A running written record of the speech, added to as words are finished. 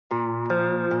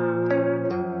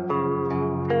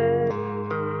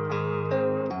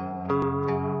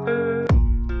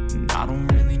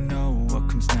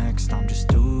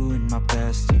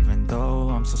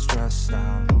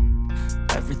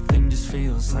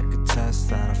feels like a test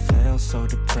that I fail, so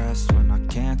depressed when I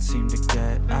can't seem to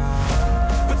get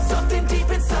out. But something deep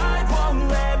inside won't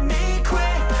let me quit.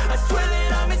 I swear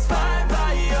that I'm inspired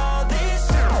by all this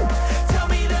shit. Tell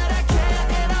me that I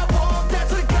can and I won't.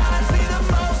 That's what guides me the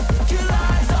most. Your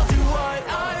lies, I'll do what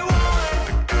I want.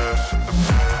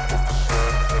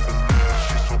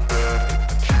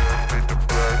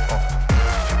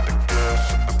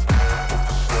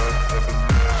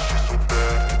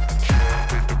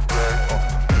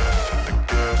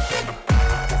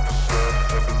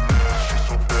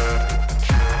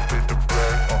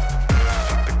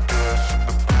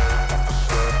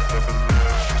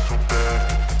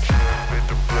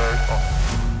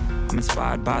 I'm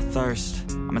inspired by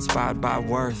thirst, I'm inspired by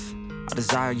worth. I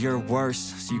desire your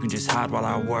worst, so you can just hide while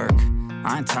I work.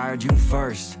 I ain't tired, you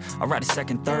first. I'll write a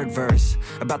second, third verse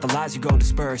about the lies you go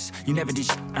disperse. You never did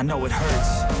shit, I know it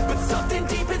hurts. But something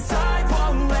deep inside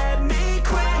won't let me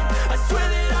quit. I swear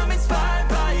that I'm inspired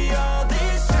by all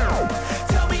this shit.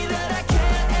 Tell me that I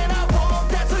can and I won't.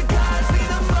 That's what guides me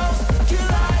the most. Your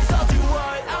lies, I'll do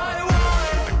what I want.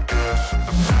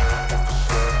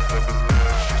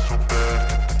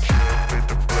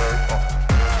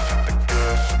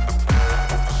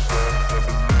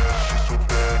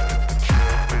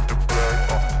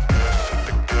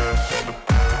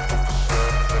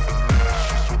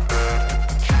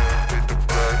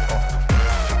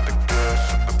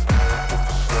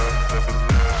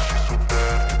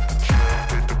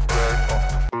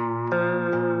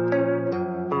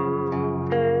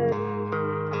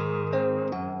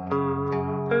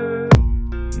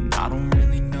 I don't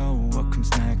really know what comes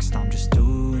next. I'm just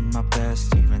doing my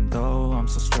best, even though I'm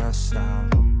so stressed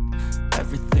out.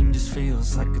 Everything just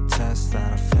feels like a test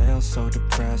that I fail, so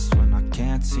depressed when I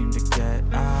can't seem to get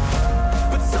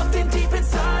out. But something deep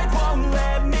inside won't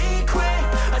let me quit.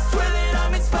 I swear that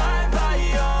I'm inspired by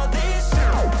all this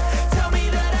shit. Tell me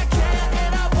that I can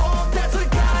and I won't. That's what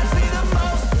guides me the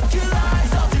most. Your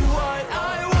lies, I'll do what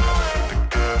I want.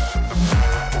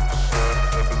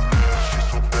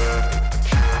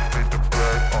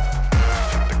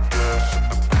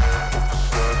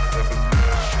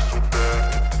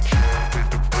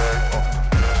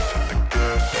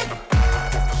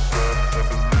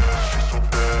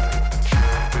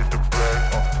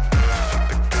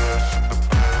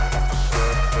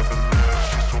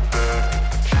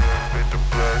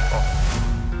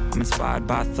 I'm inspired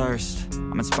by thirst,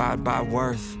 I'm inspired by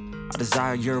worth. I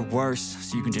desire your worst,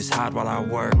 so you can just hide while I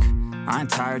work. I ain't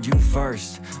tired, you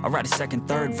first. I'll write a second,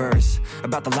 third verse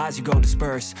about the lies you go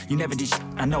disperse. You never did shit,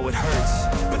 I know it hurts.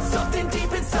 But something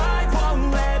deep inside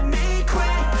won't let me quit.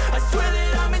 I swear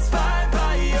that I'm inspired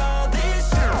by all this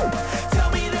shit. Tell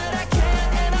me that I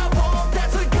can and I won't.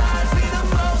 That's what guides me the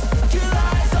most. Your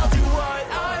lies, I'll do what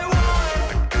I want.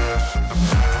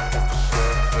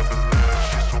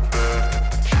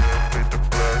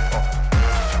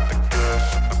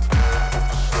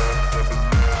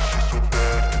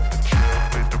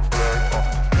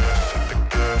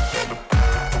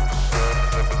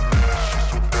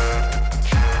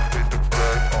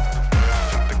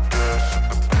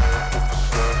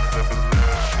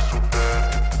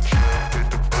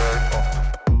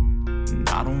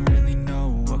 I don't really know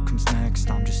what comes next.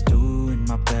 I'm just doing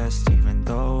my best, even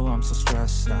though I'm so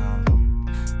stressed out.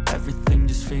 Everything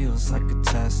just feels like a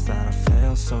test that I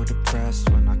fail, so depressed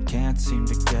when I can't seem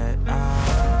to get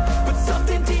out. But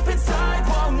something deep inside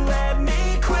won't let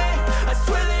me quit. I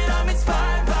swear that I'm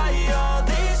inspired by all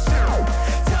this shit.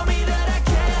 Tell me that I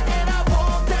can and I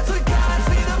won't. That's what guides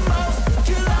me the most.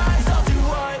 Your lies, I'll do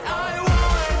what I want.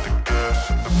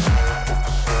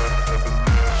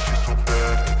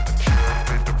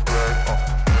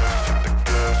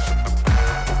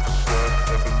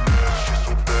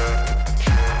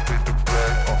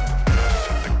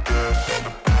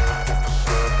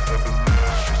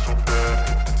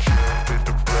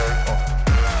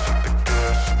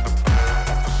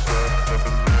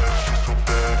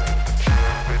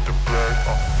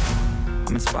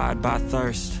 I'm inspired by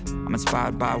thirst, I'm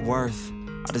inspired by worth.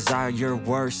 I desire your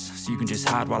worst, so you can just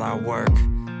hide while I work.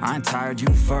 I ain't tired, you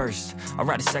first. I'll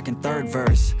write a second, third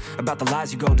verse about the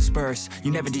lies you go disperse.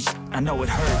 You never did shit, I know it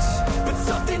hurts. But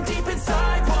something deep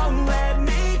inside won't let